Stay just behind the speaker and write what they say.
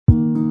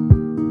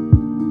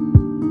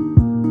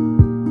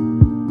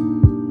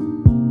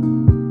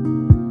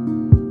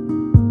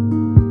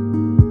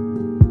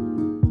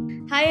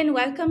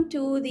welcome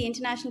to the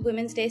International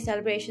Women's Day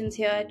celebrations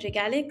here at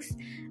Regalix.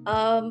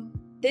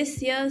 This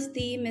year's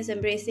theme is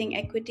Embracing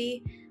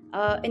Equity,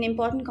 an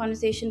important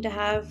conversation to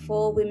have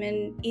for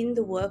women in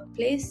the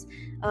workplace.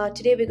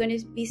 Today we're going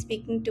to be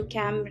speaking to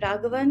Cam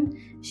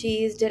Raghavan.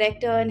 She is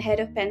Director and Head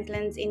of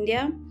Pentlands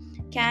India.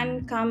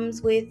 Cam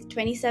comes with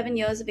 27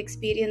 years of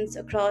experience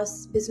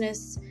across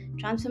business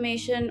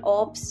transformation,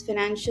 ops,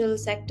 financial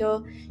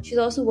sector. She's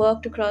also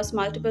worked across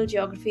multiple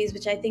geographies,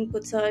 which I think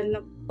puts her in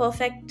a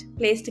perfect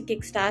place to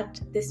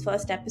kickstart this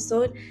first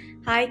episode.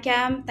 Hi,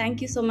 Cam.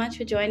 Thank you so much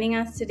for joining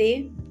us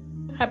today.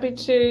 Happy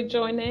to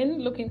join in.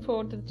 Looking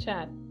forward to the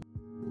chat.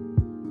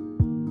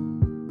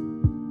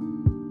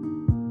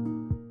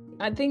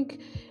 I think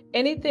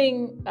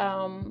anything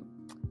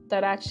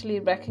that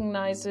actually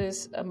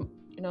recognizes a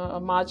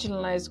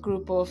marginalized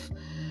group of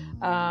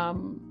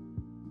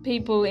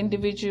people,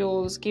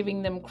 individuals,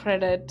 giving them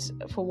credit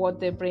for what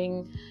they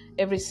bring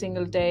every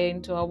single day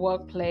into our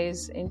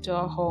workplace, into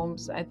our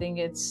homes, I think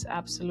it's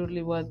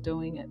absolutely worth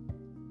doing it.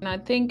 And I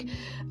think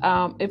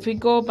if we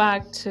go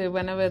back to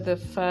whenever the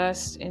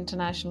first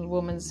International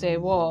Women's Day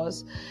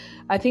was,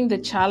 I think the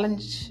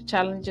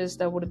challenges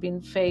that would have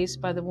been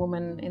faced by the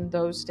women in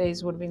those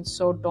days would have been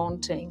so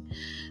daunting.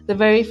 The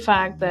very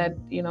fact that,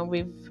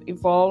 we've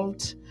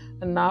evolved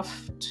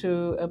enough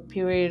to a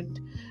period,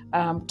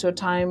 to a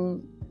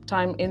time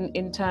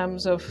in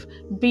terms of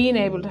being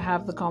able to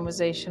have the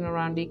conversation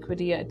around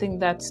equity. I think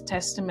that's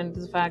testament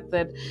to the fact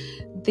that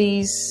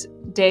these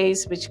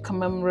days which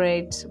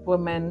commemorate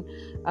women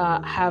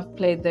have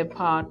played their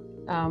part.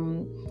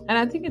 And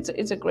I think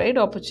it's a great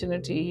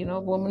opportunity.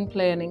 Women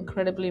play an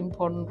incredibly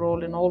important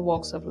role in all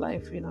walks of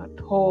life, at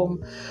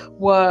home,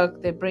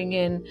 work. They bring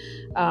in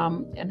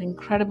an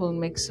incredible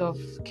mix of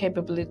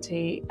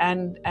capability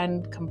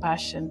and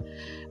compassion.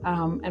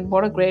 And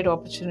what a great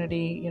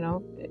opportunity,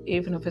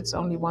 even if it's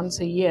only once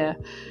a year,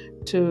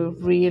 to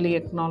really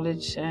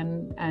acknowledge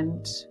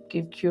and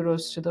give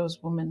kudos to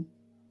those women.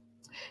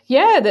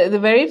 Yeah, the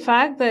very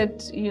fact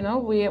that,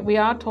 we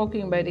are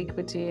talking about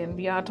equity and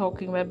we are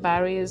talking about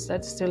barriers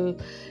that still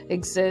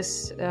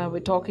exist.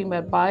 We're talking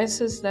about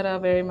biases that are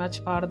very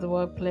much part of the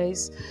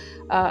workplace.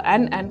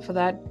 And for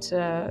that,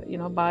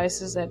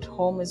 biases at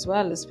home as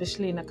well,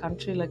 especially in a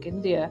country like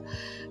India,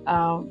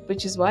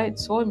 which is why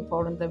it's so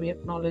important that we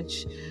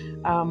acknowledge,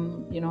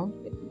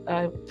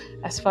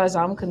 as far as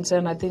I'm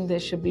concerned, I think there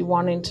should be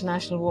one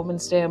International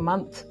Women's Day a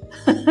month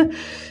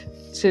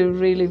to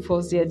really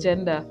force the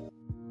agenda.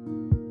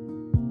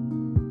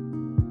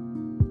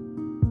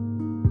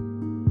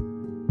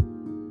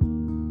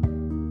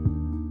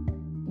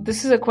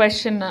 This is a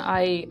question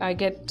I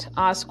get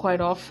asked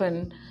quite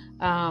often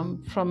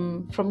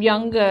from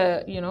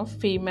younger,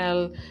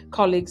 female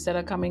colleagues that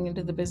are coming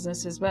into the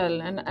business as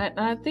well. And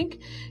I think,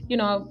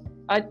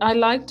 I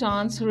like to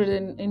answer it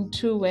in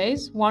two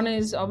ways. One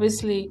is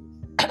obviously,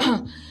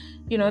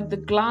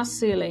 the glass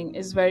ceiling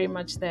is very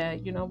much there.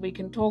 We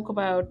can talk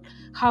about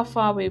how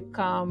far we've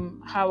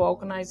come, how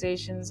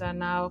organizations are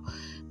now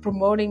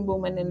promoting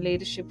women in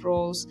leadership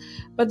roles.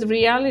 But the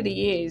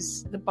reality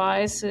is the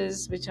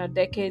biases, which are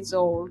decades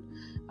old,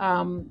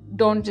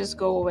 don't just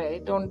go away,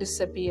 don't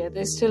disappear.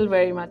 They're still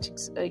very much,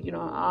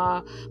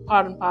 are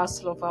part and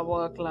parcel of our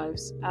work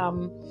lives.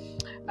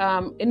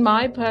 In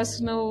my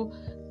personal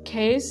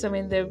case,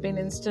 there have been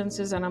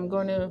instances, and I'm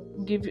going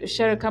to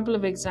share a couple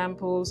of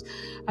examples.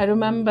 I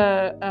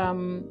remember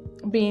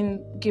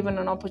being given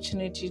an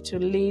opportunity to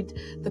lead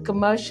the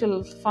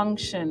commercial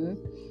function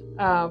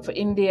for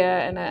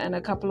India and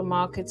a couple of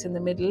markets in the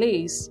Middle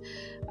East.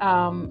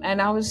 And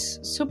I was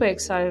super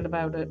excited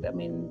about it.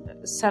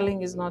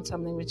 Selling is not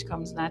something which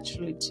comes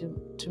naturally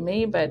to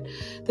me, but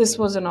this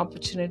was an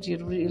opportunity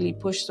to really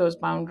push those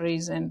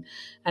boundaries and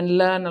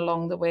learn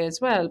along the way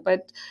as well.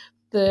 But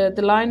the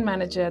line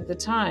manager at the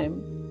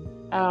time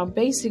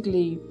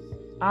basically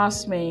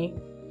asked me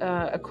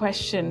a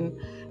question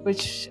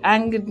which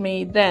angered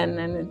me then,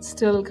 and it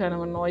still kind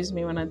of annoys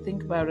me when I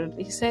think about it.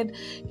 He said,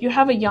 "You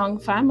have a young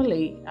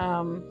family.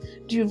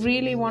 Do you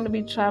really want to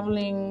be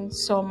traveling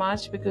so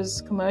much? Because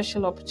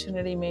commercial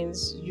opportunity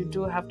means you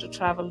do have to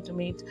travel to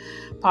meet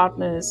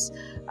partners."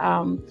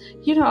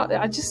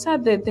 I just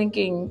sat there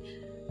thinking,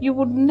 you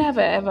would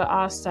never ever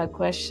ask that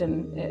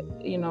question,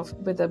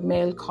 with a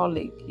male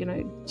colleague.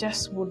 It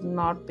just would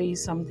not be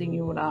something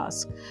you would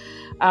ask.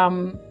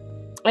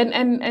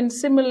 And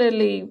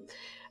similarly,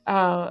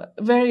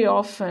 very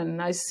often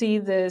I see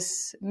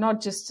this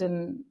not just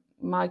in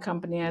my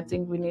company. I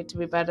think we need to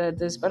be better at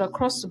this, but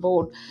across the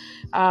board,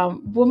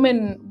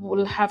 women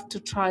will have to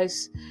try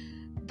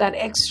that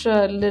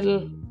extra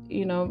little,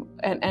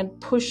 and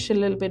push a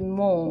little bit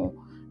more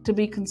to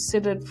be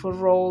considered for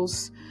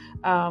roles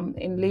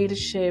in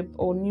leadership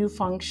or new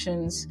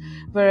functions,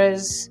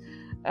 whereas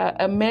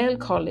a male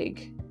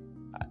colleague,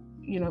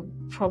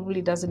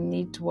 probably doesn't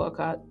need to work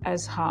out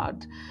as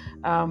hard.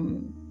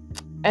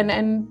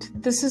 and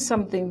this is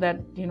something that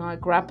I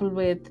grapple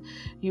with.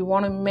 You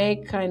want to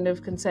make kind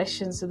of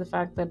concessions to the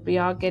fact that we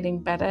are getting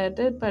better at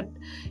it, but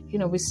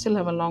we still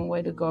have a long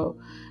way to go.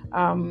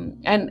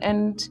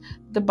 And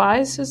the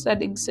biases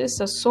that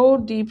exist are so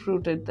deep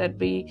rooted that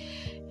we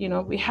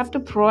have to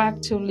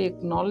proactively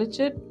acknowledge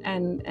it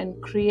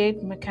and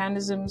create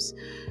mechanisms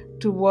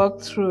to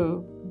work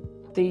through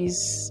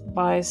these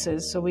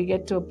biases, so we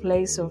get to a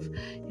place of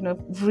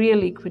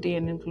real equity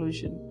and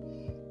inclusion.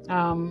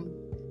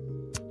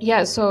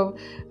 So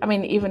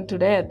even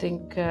today, I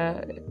think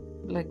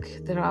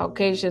there are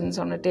occasions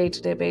on a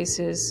day-to-day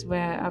basis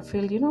where I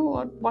feel,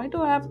 why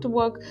do I have to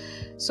work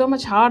so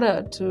much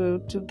harder to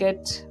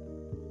get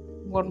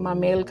what my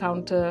male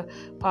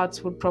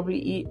counterparts would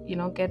probably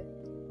get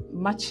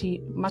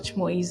much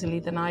more easily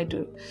than I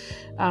do.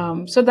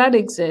 So that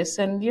exists,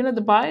 and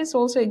the bias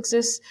also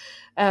exists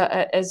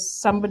as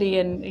somebody,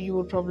 and you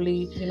would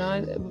probably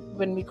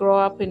when we grow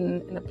up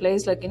in a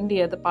place like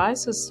India, the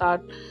biases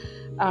start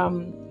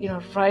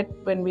right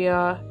when we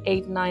are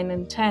 8, 9,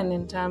 and 10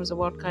 in terms of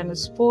what kind of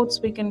sports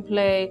we can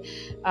play,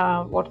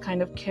 what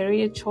kind of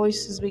career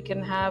choices we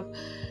can have.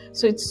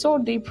 So it's so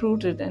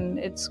deep-rooted, and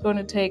it's going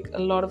to take a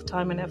lot of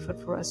time and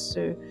effort for us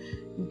to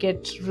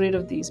get rid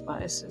of these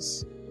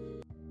biases.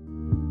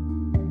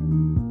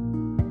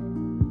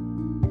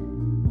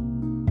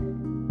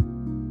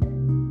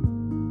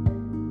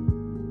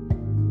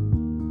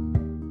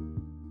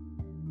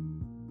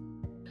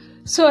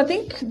 So I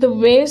think the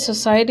way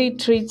society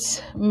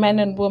treats men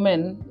and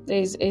women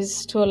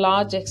is to a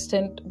large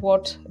extent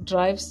what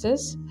drives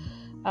this.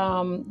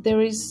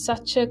 There is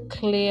such a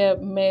clear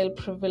male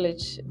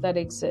privilege that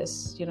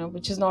exists,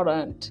 which is not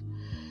earned.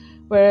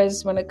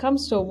 Whereas when it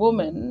comes to a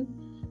woman,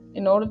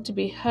 in order to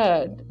be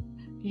heard,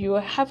 you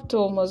have to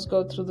almost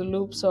go through the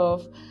loops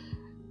of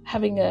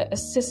having a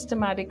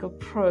systematic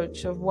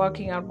approach of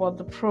working out what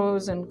the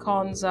pros and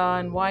cons are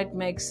and why it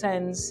makes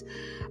sense.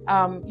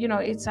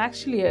 It's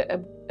actually a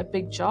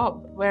big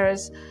job,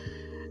 whereas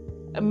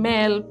a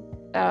male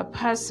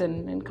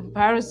person in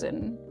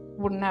comparison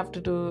wouldn't have to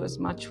do as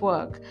much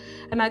work.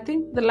 And I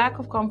think the lack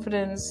of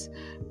confidence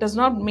does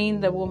not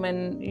mean that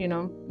women,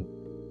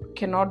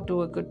 cannot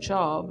do a good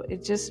job.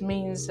 It just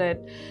means that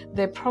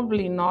they're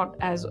probably not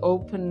as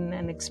open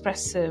and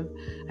expressive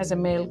as a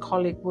male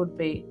colleague would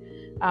be.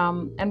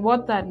 And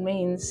what that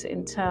means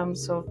in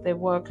terms of their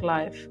work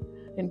life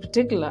in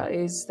particular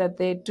is that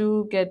they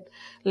do get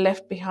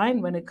left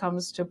behind when it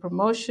comes to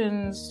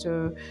promotions,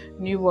 to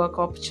new work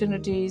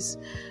opportunities.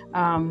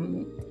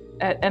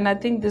 And I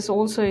think this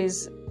also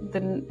is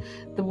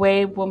the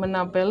way women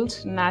are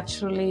built.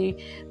 Naturally,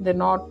 they're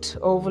not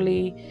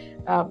overly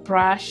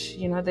brash.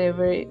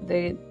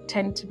 They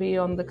tend to be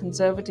on the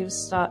conservative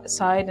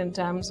side in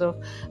terms of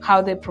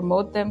how they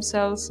promote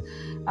themselves.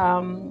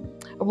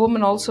 A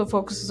woman also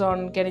focuses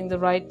on getting the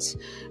right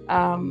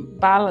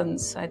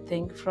balance, I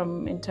think,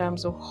 in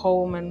terms of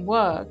home and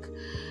work,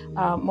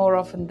 more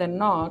often than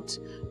not,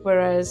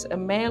 whereas a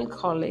male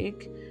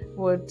colleague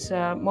would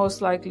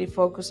most likely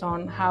focus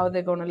on how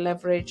they're going to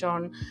leverage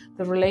on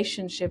the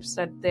relationships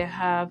that they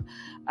have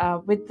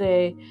with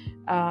the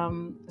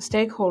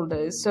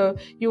stakeholders. So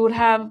you would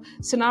have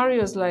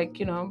scenarios like,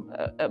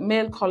 a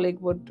male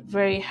colleague would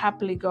very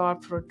happily go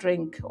out for a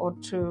drink or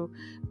two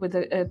with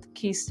a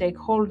key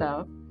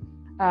stakeholder,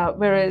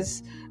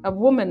 whereas a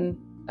woman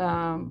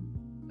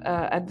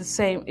with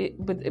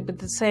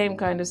the same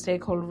kind of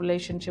stakeholder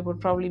relationship would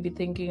probably be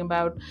thinking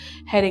about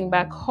heading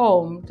back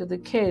home to the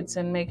kids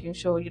and making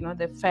sure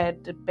they're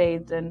fed,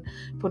 bathed, and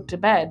put to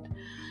bed.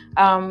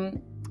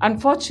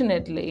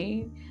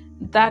 Unfortunately,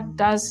 that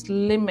does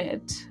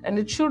limit, and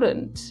it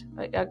shouldn't.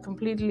 I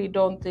completely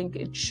don't think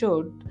it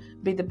should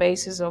be the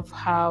basis of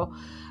how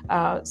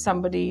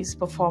somebody's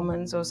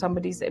performance or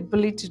somebody's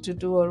ability to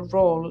do a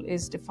role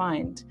is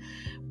defined.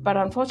 But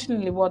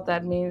unfortunately, what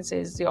that means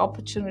is the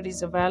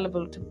opportunities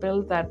available to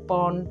build that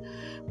bond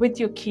with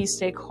your key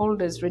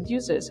stakeholders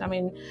reduces.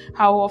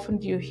 How often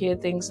do you hear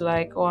things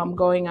like, oh, I'm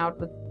going out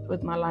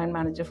with my line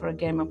manager for a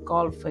game of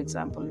golf, for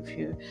example, if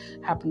you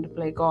happen to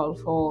play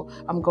golf, or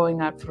I'm going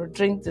out for a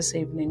drink this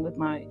evening with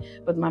my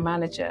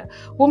manager.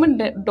 Women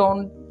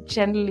don't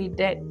generally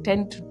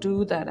tend to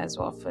do that as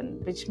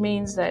often, which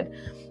means that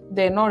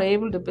they're not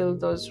able to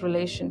build those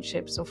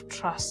relationships of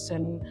trust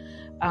and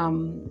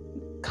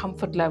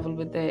comfort level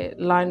with their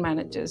line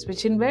managers,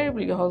 which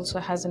invariably also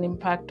has an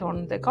impact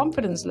on their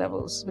confidence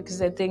levels, because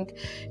they think,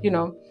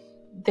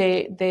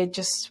 they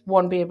just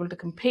won't be able to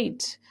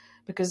compete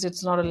because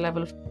it's not a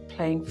level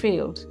playing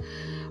field.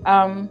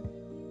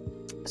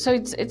 So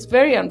it's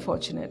very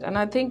unfortunate. And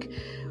I think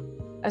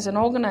as an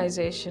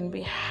organization,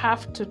 we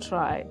have to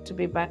try to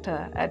be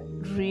better at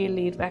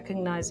really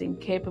recognizing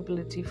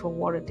capability for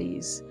what it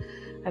is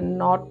and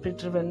not be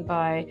driven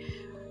by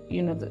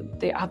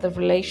the other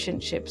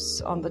relationships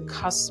on the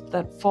cusp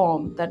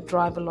that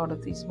drive a lot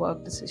of these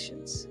work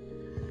decisions.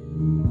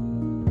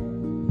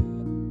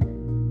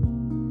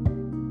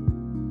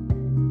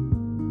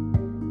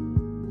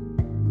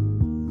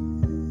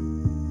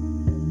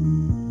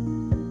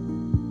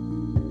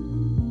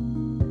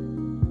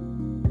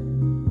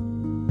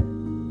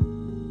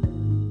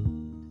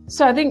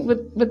 So I think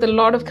with a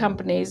lot of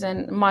companies,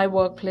 and my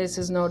workplace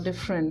is no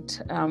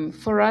different,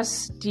 for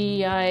us,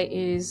 DEI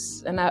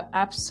is an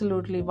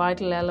absolutely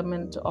vital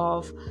element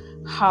of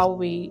how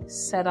we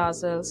set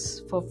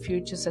ourselves for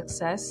future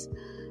success.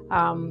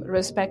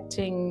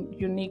 Respecting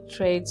unique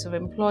traits of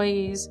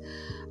employees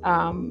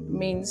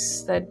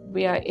means that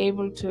we are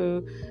able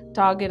to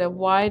target a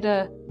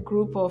wider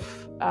group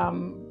of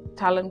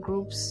talent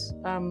groups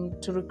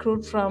to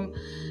recruit from.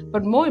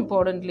 But more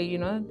importantly,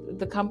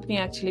 the company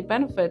actually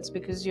benefits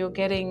because you're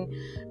getting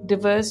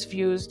diverse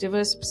views,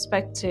 diverse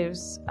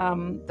perspectives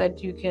that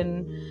you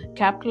can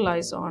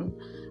capitalize on.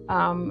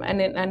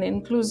 And an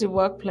inclusive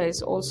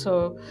workplace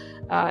also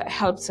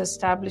helps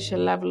establish a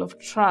level of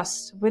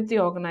trust with the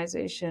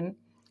organization,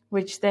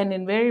 which then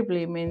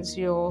invariably means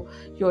your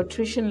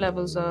attrition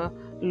levels are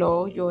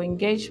low, your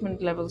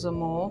engagement levels are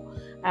more,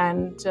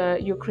 and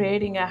you're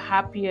creating a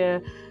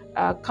happier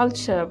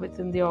culture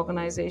within the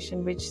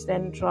organization, which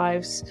then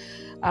drives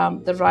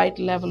the right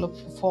level of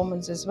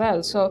performance as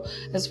well. So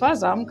as far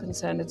as I'm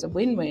concerned, it's a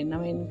win-win. I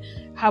mean,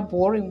 how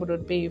boring would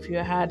it be if you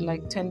had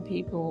like 10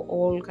 people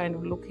all kind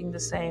of looking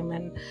the same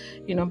and,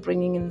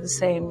 bringing in the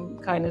same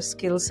kind of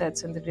skill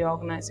sets into the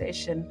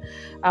organization?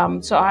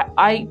 So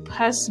I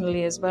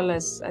personally, as well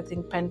as I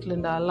think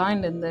Pentland are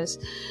aligned in this,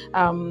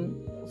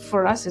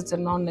 for us, it's a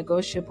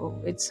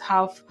non-negotiable. It's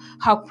how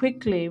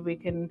quickly we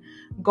can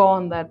go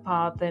on that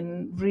path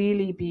and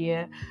really be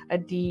a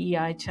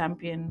DEI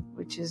champion,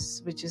 which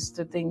is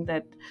the thing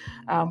that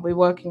we're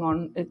working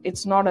on.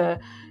 It's not a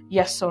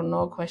yes or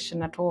no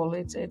question at all.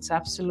 It's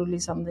absolutely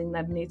something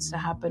that needs to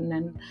happen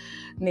and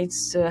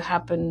needs to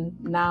happen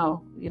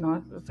now,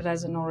 if it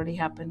hasn't already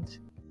happened.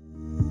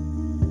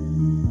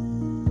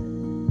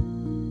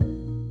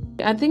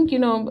 I think,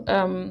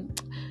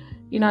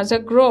 as I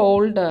grow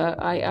older,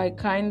 I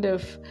kind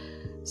of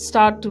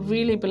start to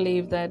really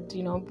believe that,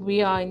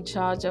 we are in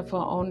charge of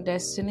our own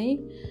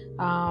destiny.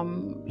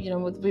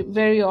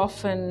 Very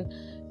often,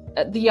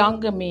 the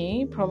younger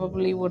me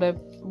probably would have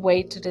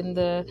waited in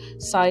the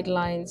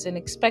sidelines and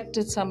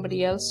expected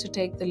somebody else to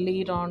take the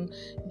lead on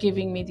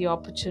giving me the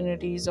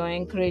opportunities or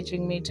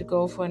encouraging me to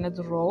go for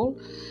another role.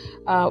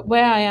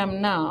 Where I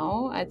am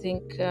now, I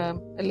think a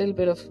little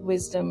bit of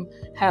wisdom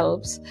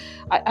helps.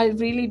 I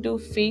really do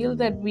feel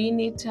that we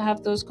need to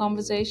have those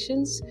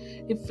conversations.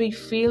 If we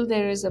feel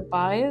there is a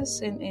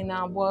bias in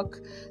our work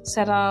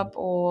setup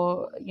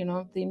or,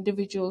 the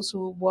individuals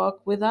who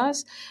work with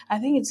us, I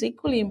think it's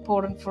equally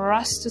important for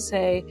us to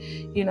say,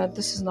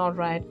 this is not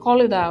right.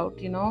 Call it out,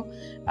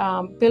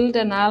 build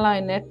an ally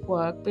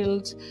network,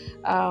 build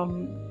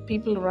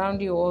people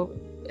around you, or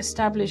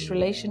establish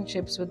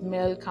relationships with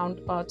male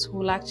counterparts who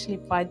will actually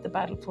fight the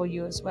battle for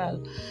you as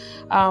well.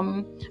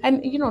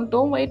 And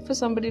don't wait for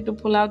somebody to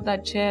pull out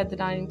that chair at the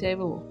dining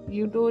table.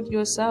 You do it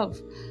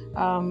yourself.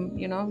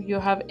 You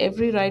have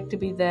every right to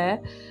be there,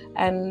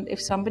 and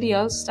if somebody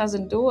else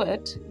doesn't do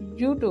it,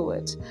 you do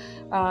it.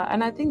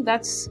 And I think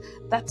that's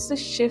the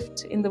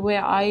shift in the way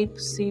I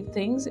perceive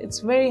things. It's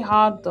very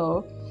hard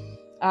though,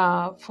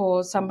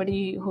 for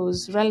somebody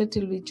who's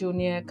relatively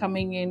junior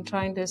coming in,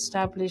 trying to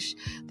establish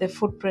their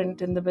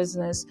footprint in the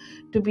business,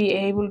 to be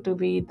able to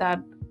be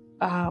that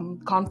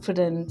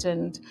confident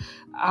and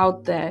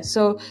out there.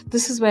 So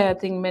this is where I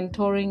think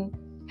mentoring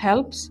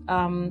helps.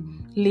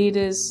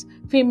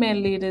 Female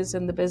leaders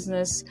in the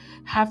business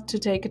have to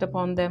take it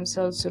upon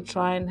themselves to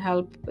try and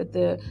help with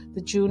the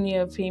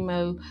junior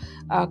female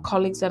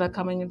colleagues that are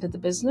coming into the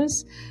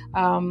business.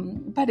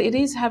 But it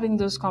is having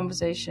those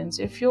conversations.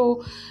 If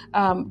your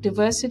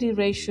diversity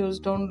ratios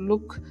don't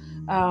look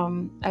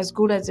as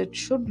good as it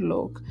should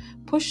look,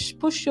 push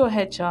your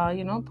HR,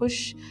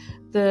 push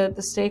the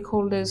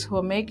stakeholders who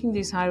are making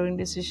these hiring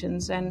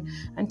decisions and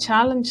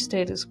challenge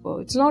status quo.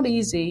 It's not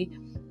easy,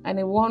 and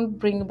it won't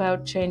bring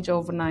about change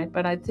overnight,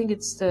 but I think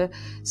it's the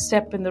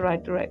step in the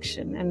right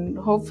direction. And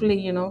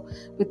hopefully,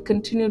 with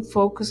continued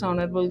focus on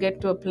it, we'll get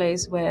to a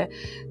place where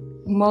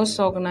most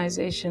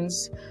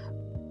organizations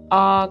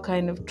are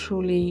kind of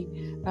truly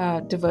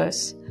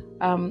diverse.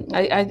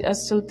 I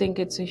still think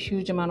it's a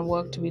huge amount of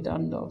work to be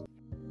done though.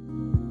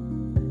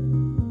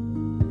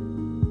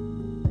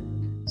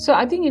 So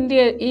I think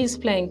India is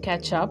playing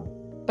catch up,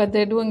 but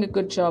they're doing a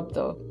good job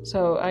though.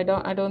 So I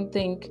don't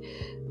think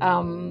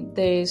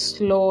they're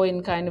slow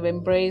in kind of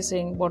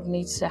embracing what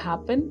needs to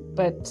happen,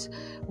 but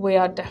we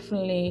are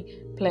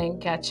definitely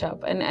playing catch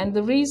up. And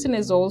the reason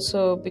is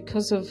also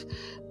because of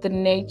the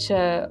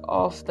nature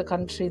of the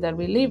country that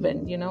we live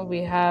in.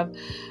 We have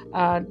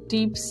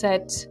deep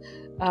set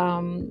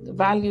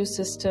value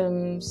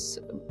systems,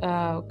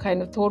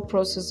 kind of thought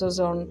processes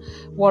on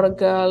what a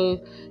girl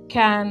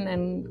can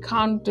and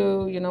can't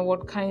do,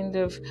 what kind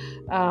of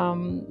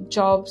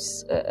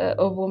jobs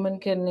a woman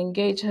can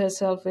engage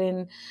herself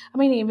in. I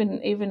mean,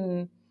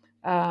 even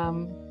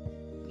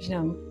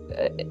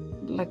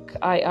like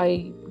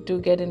I do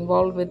get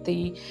involved with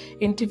the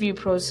interview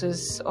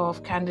process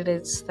of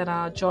candidates that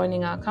are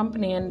joining our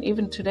company. And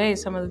even today,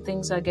 some of the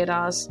things I get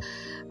asked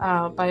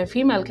by a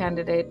female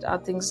candidate are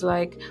things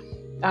like,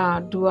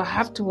 do I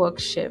have to work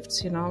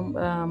shifts?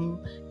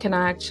 Can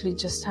I actually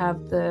just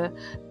have the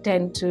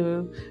 10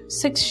 to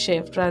 6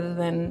 shift rather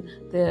than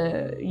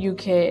the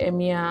UK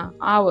EMEA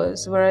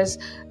hours? Whereas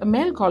a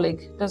male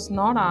colleague does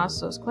not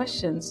ask those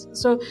questions.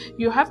 So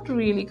you have to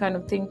really kind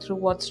of think through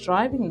what's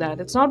driving that.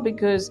 It's not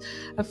because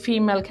a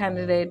female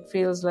candidate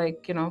feels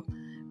like,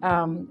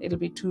 it'll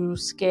be too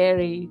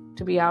scary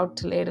to be out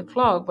till 8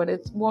 o'clock, but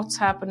it's what's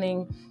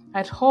happening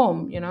at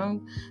home.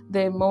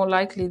 They more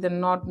likely than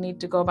not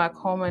need to go back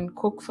home and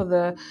cook for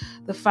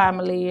the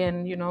family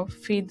and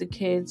feed the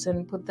kids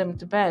and put them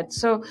to bed.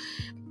 So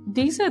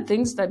these are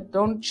things that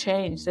don't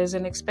change. There's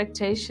an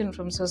expectation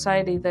from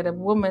society that a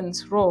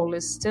woman's role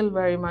is still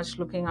very much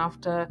looking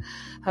after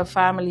her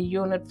family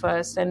unit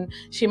first, and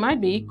she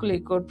might be equally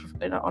good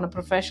on a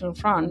professional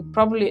front,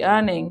 probably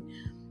earning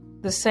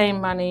the same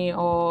money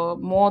or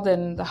more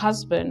than the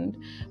husband,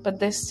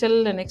 but there's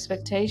still an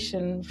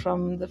expectation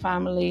from the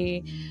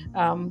family,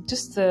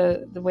 just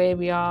the way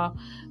we are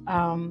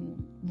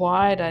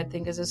wired, I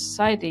think, as a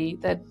society,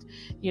 that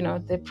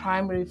their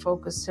primary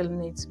focus still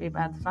needs to be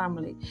about the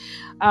family.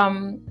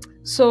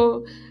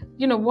 So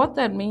what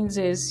that means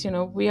is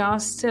we are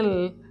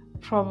still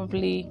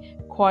probably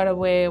quite a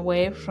way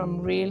away from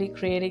really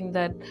creating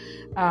that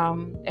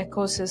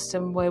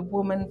ecosystem where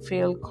women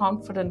feel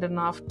confident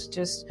enough to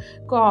just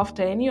go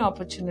after any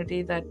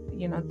opportunity that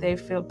they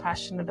feel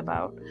passionate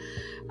about.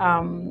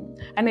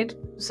 And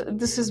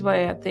this is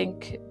where I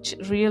think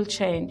real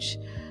change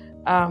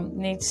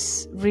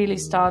really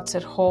starts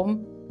at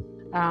home,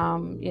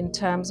 in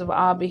terms of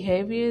our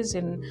behaviors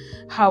and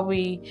how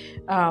we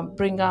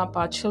bring up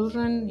our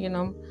children.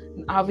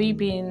 Are we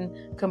being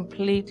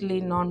completely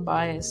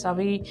non-biased? Are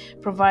we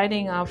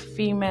providing our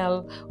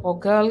female or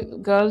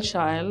girl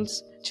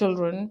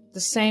children the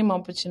same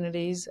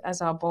opportunities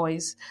as our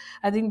boys?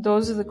 I think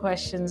those are the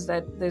questions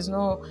that there's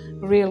no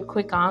real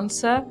quick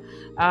answer,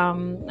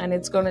 and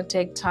it's going to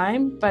take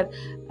time. But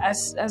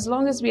as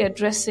long as we're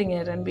addressing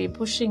it and we're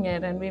pushing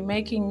it and we're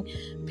making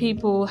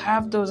people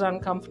have those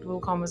uncomfortable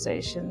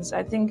conversations,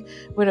 I think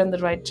we're on the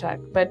right track.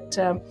 But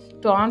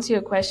to answer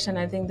your question,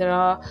 I think there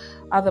are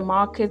other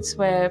markets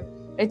where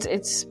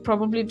it's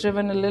probably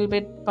driven a little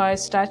bit by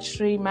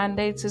statutory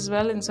mandates as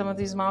well in some of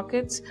these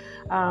markets.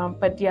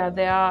 But yeah,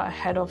 they are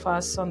ahead of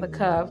us on the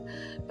curve.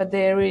 But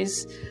there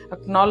is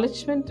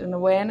acknowledgement and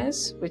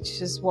awareness,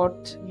 which is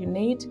what you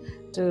need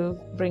to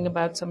bring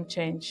about some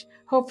change.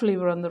 Hopefully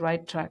we're on the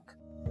right track.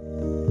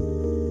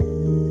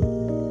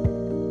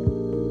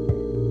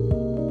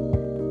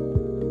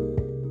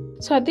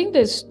 So I think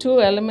there's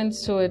two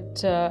elements to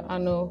it,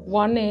 Anu.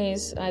 One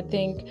is, I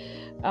think,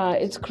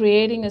 it's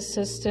creating a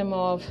system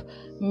of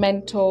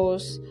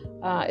mentors.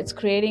 It's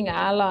creating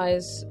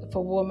allies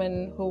for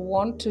women who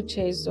want to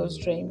chase those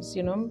dreams.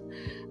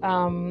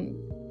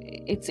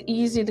 It's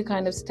easy to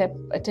kind of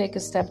take a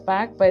step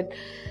back, but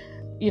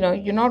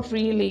you're not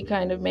really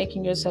kind of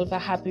making yourself a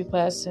happy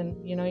person.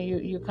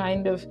 You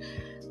kind of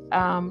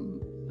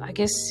I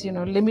guess,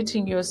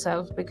 limiting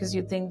yourself because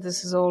you think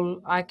this is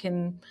all I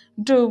can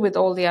do with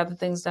all the other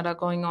things that are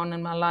going on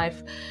in my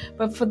life.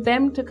 But for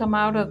them to come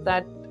out of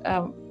that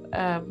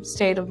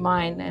state of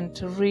mind and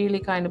to really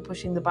kind of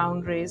pushing the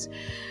boundaries,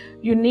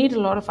 you need a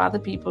lot of other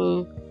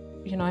people,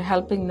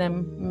 helping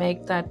them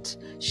make that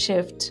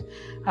shift.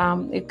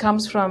 It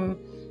comes from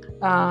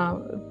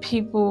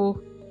people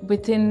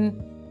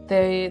within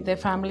their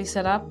family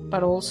setup,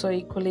 but also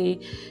equally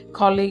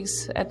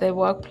colleagues at their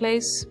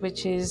workplace,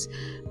 which is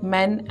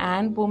men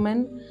and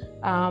women,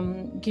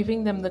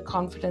 giving them the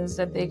confidence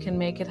that they can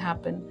make it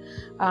happen.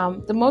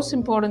 The most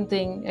important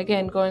thing,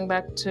 again, going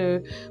back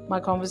to my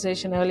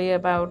conversation earlier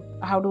about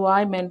how do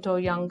I mentor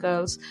young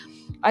girls,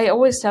 I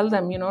always tell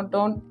them,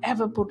 don't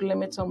ever put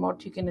limits on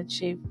what you can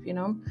achieve,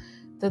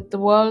 that the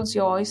world's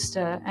your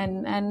oyster.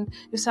 And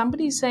if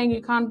somebody's saying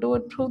you can't do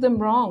it, prove them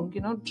wrong.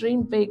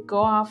 Dream big,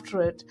 go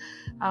after it.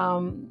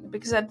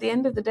 Because at the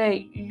end of the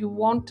day, you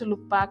want to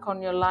look back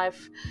on your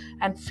life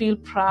and feel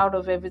proud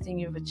of everything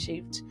you've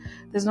achieved.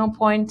 There's no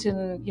point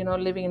in,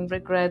 living in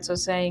regrets or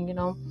saying,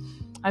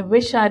 I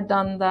wish I'd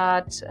done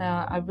that.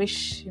 I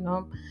wish,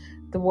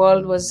 the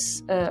world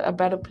was a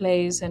better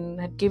place and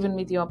had given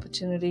me the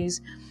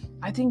opportunities.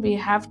 I think we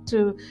have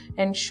to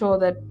ensure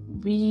that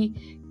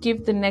we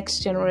give the next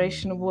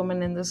generation of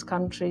women in this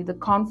country the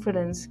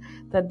confidence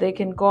that they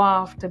can go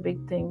after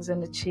big things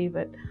and achieve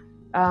it.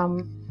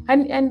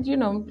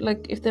 And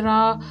like if there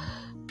are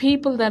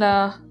people that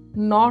are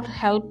not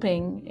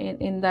helping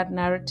in that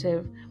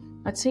narrative,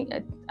 I think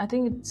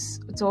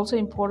it's also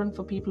important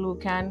for people who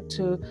can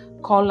to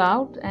call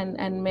out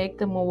and make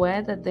them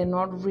aware that they're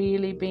not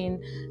really being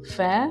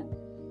fair.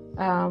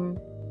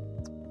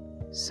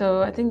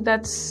 So I think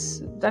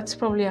that's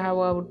probably how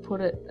I would put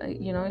it.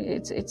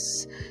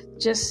 It's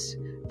just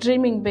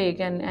dreaming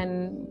big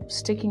and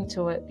sticking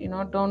to it.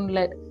 Don't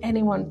let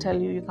anyone tell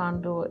you you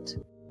can't do it.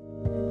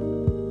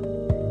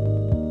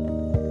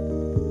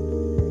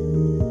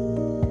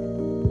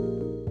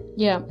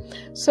 Yeah.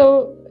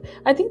 So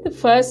I think the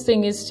first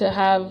thing is to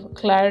have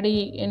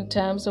clarity in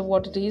terms of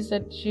what it is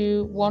that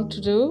you want to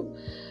do.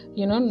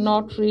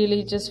 not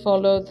really just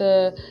follow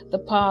the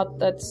path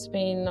that's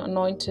been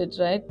anointed,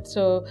 right?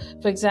 So,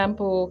 for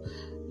example,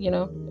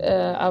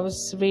 I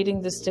was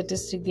reading the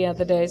statistic the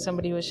other day,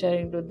 somebody was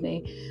sharing it with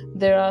me.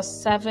 There are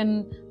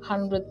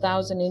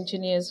 700,000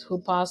 engineers who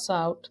pass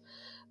out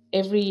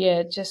every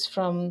year just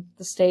from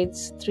the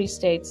states, 3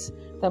 states,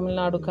 Tamil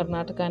Nadu,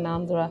 Karnataka, and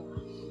Andhra.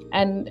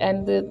 And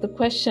the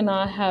question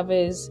I have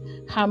is,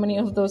 how many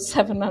of those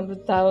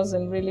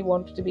 700,000 really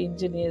wanted to be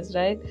engineers,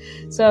 right?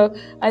 So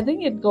I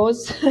think it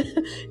goes,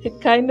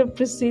 it kind of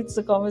precedes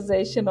the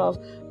conversation of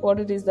what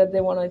it is that they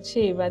want to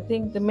achieve. I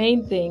think the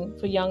main thing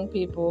for young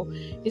people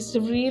is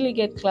to really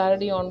get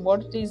clarity on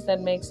what it is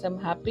that makes them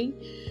happy,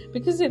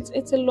 because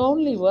it's a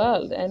lonely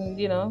world, and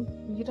you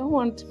don't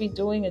want to be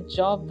doing a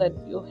job that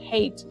you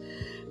hate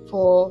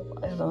for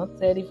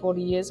 30,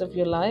 40 years of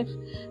your life.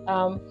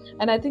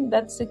 And I think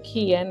that's the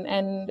key,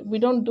 and we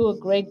don't do a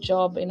great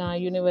job in our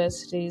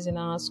universities, in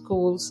our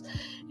schools,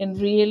 in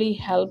really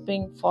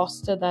helping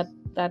foster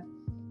that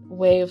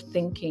way of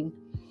thinking.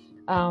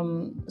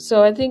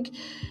 So I think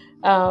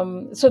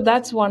so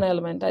that's one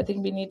element. I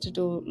think we need to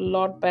do a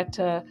lot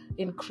better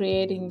in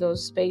creating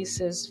those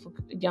spaces for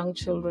young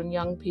children,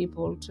 young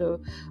people to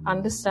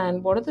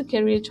understand what are the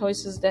career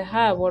choices they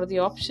have, what are the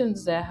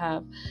options they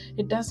have.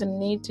 It doesn't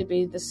need to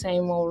be the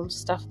same old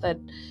stuff that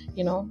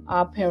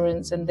our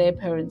parents and their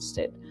parents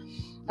did.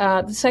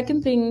 The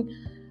second thing,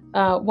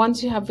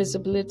 once you have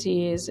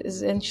visibility,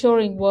 is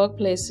ensuring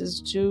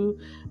workplaces do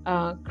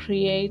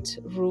create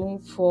room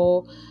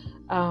for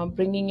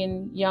bringing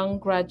in young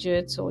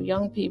graduates or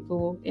young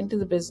people into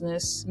the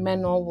business,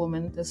 men or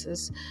women. This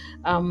is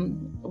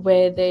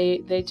where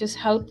they just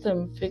help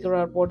them figure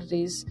out what it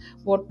is,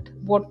 what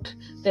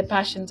their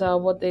passions are,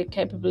 what their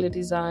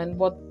capabilities are, and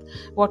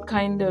what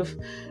kind of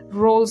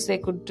roles they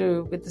could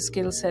do with the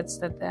skill sets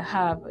that they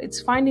have.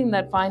 It's finding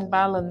that fine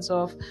balance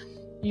of,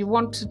 you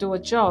want to do a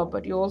job,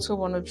 but you also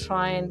want to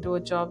try and do a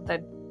job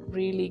that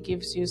really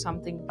gives you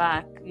something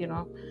back,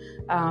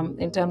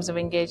 in terms of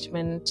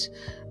engagement,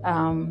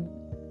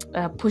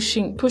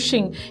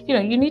 pushing.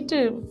 You need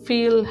to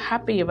feel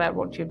happy about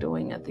what you're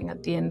doing, I think,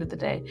 at the end of the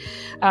day.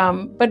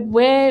 But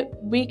where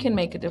we can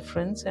make a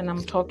difference, and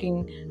I'm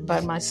talking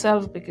about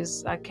myself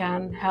because I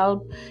can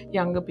help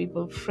younger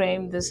people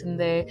frame this in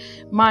their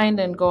mind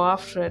and go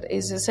after it,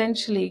 is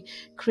essentially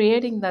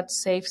creating that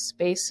safe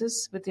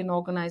spaces within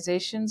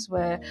organizations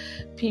where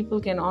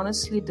people can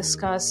honestly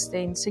discuss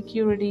their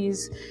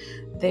insecurities,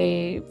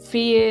 their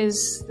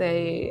fears,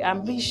 their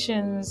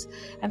ambitions,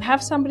 and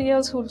have somebody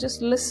else who'll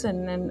just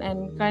listen and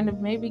kind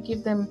of maybe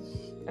give them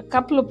a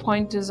couple of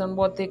pointers on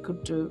what they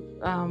could do.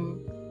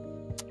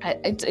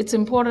 It's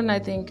important, I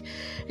think.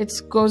 It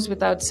goes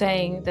without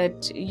saying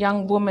that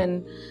young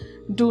women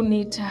do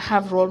need to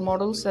have role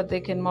models that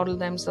they can model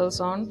themselves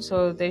on.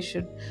 So they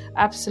should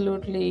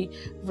absolutely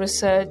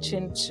research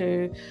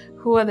into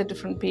who are the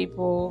different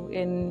people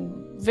in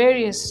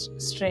various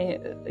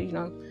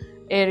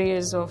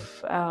areas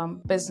of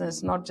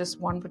business, not just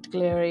one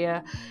particular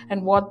area,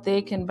 and what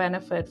they can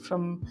benefit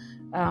from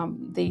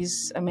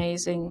these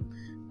amazing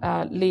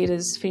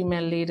leaders,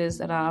 female leaders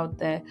that are out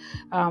there.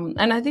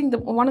 And I think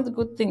one of the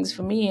good things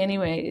for me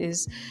anyway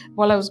is,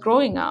 while I was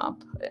growing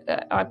up,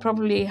 I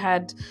probably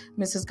had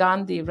Mrs.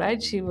 Gandhi,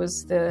 right? She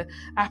was the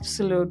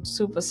absolute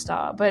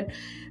superstar. But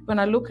when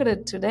I look at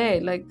it today,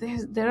 like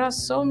there are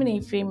so many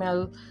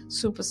female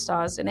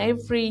superstars in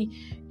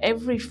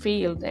every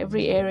field,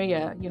 every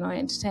area,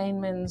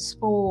 entertainment,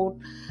 sport,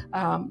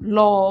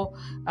 law.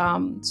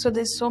 So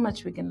there's so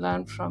much we can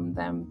learn from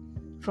them,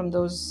 from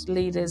those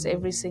leaders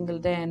every single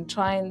day, and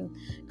try and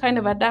kind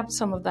of adapt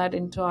some of that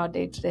into our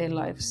day-to-day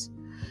lives.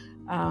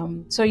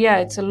 So yeah,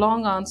 it's a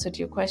long answer to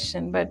your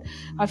question, but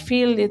I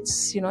feel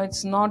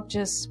it's not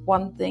just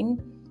one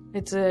thing.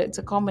 It's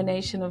a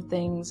combination of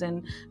things,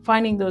 and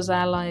finding those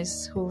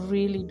allies who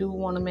really do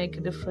want to make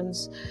a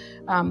difference,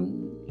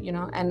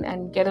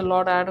 and get a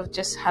lot out of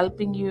just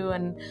helping you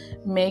and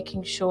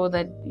making sure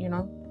that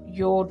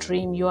your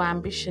dream, your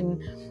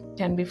ambition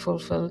can be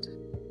fulfilled.